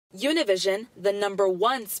Univision, the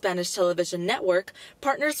 #1 Spanish television network,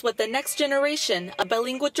 partners with the next generation of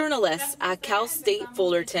bilingual journalists at Cal State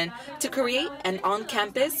Fullerton to create an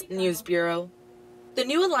on-campus news bureau. The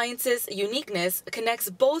new alliance's uniqueness connects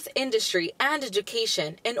both industry and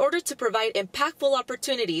education in order to provide impactful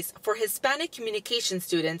opportunities for Hispanic communication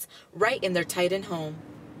students right in their Titan home.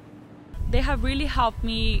 They have really helped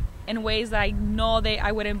me in ways that I know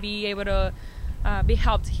I wouldn't be able to be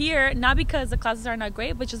helped here, not because the classes are not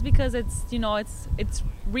great, but just because it's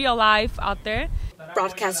real life out there.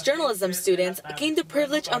 Broadcast journalism students gain the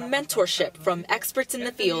privilege of mentorship from experts in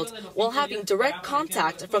the field while having direct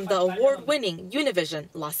contact from the award-winning Univision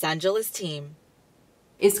Los Angeles team.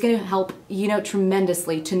 It's going to help,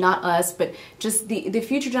 tremendously to not us, but just the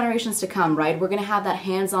future generations to come, right? We're going to have that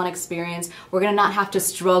hands-on experience. We're going to not have to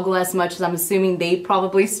struggle as much as I'm assuming they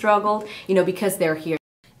probably struggled, because they're here.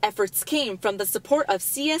 Efforts came from the support of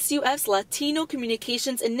CSUF's Latino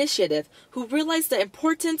Communications Initiative, who realized the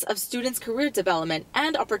importance of students' career development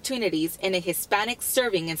and opportunities in a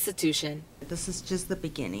Hispanic-serving institution. This is just the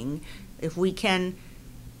beginning. If we can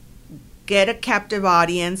get a captive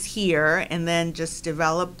audience here and then just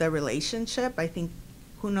develop the relationship, I think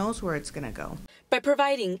who knows where it's going to go. By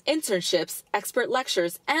providing internships, expert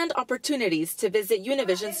lectures, and opportunities to visit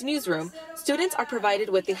Univision's newsroom, students are provided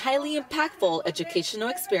with a highly impactful educational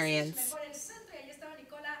experience.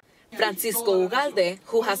 Francisco Ugalde,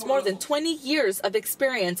 who has more than 20 years of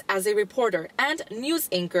experience as a reporter and news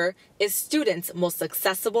anchor, is students' most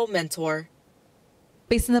accessible mentor.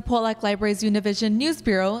 Based in the Pollack Library's Univision News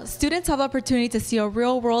Bureau, students have the opportunity to see a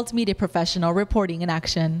real-world media professional reporting in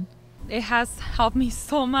action. It has helped me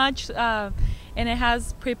so much, and it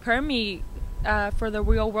has prepared me for the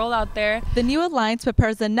real world out there. The new alliance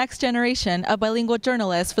prepares the next generation of bilingual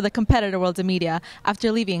journalists for the competitive world of media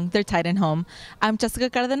after leaving their Titan home. I'm Jessica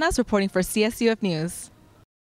Cardenas reporting for CSUF News.